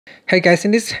Hey guys,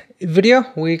 in this video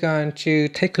we're going to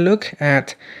take a look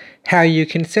at how you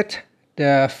can set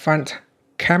the front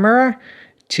camera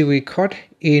to record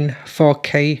in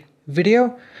 4K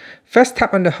video. First,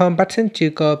 tap on the home button to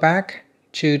go back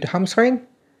to the home screen.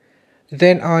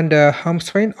 Then on the home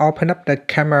screen, open up the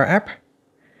camera app.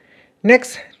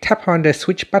 Next, tap on the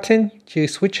switch button to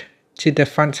switch to the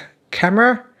front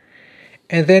camera.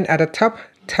 And then at the top,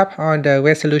 tap on the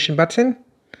resolution button.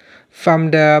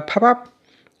 From the pop-up,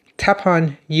 tap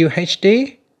on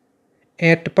UHD.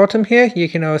 At the bottom here, you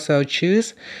can also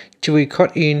choose to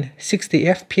record in 60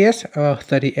 FPS or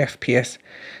 30 FPS.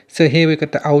 So here we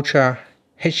got the Ultra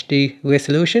HD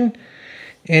resolution.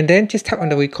 And then just tap on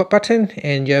the record button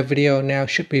and your video now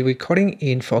should be recording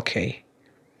in 4K.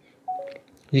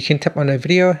 You can tap on the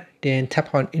video, then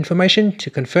tap on information to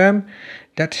confirm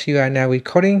that you are now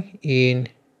recording in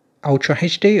Ultra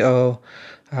HD or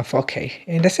 4K.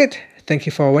 And that's it. Thank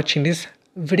you for watching this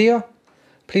video.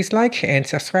 Please like and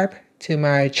subscribe to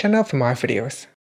my channel for more videos.